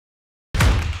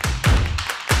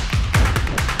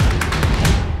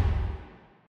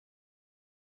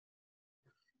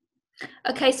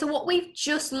Okay, so what we've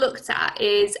just looked at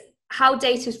is how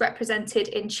data is represented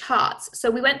in charts.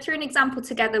 So we went through an example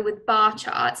together with bar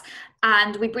charts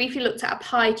and we briefly looked at a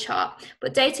pie chart,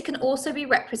 but data can also be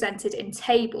represented in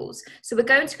tables. So we're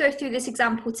going to go through this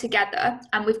example together,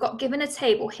 and we've got given a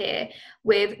table here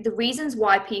with the reasons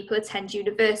why people attend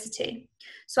university.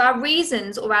 So our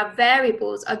reasons, or our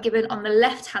variables, are given on the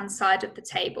left-hand side of the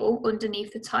table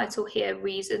underneath the title here,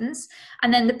 reasons,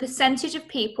 and then the percentage of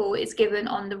people is given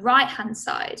on the right-hand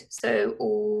side, so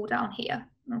all down here,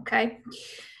 okay?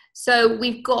 So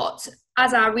we've got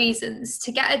as our reasons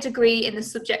to get a degree in the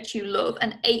subject you love,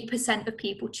 and 8% of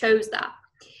people chose that.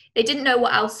 They didn't know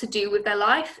what else to do with their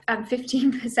life, and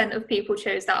 15% of people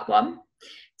chose that one.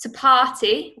 To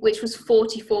party, which was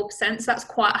 44%, so that's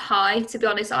quite high. To be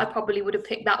honest, I probably would have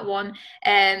picked that one,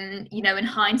 you know, in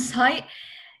hindsight.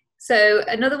 So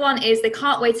another one is they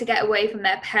can't wait to get away from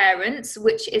their parents,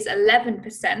 which is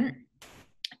 11%,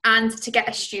 and to get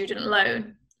a student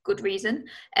loan, good reason,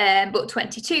 but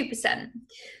 22%.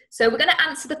 So we're going to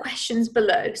answer the questions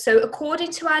below. So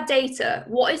according to our data,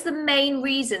 what is the main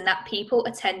reason that people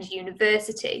attend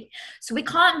university? So we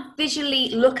can't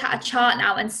visually look at a chart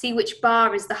now and see which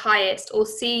bar is the highest or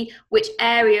see which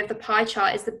area of the pie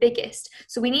chart is the biggest.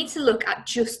 So we need to look at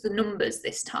just the numbers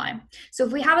this time. So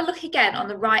if we have a look again on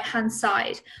the right-hand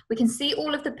side, we can see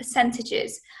all of the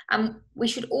percentages, and we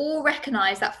should all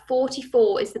recognize that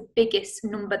 44 is the biggest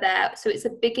number there. So it's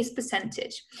the biggest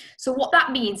percentage. So what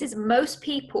that means is most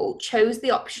people chose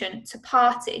the option to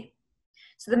party.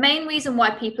 So the main reason why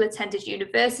people attended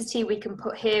university we can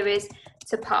put here is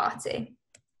to party.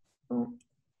 And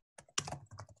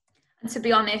to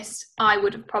be honest, I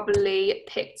would have probably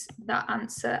picked that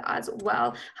answer as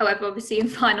well. However, obviously in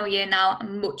final year now,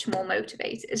 I'm much more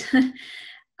motivated.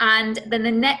 And then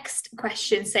the next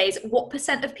question says, what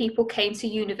percent of people came to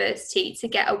university to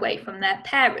get away from their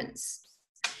parents?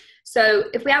 So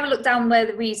if we have a look down where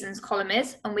the reasons column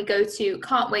is, and we go to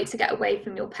can't wait to get away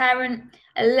from your parent,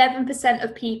 11%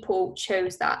 of people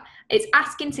chose that. It's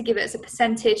asking to give it as a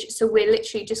percentage, so we're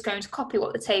literally just going to copy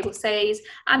what the table says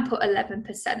and put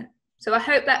 11%. So I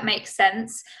hope that makes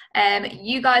sense.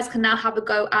 You guys can now have a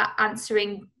go at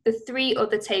answering the 3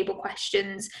 other table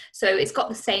questions. So it's got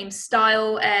the same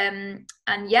style, and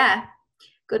yeah,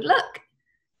 good luck.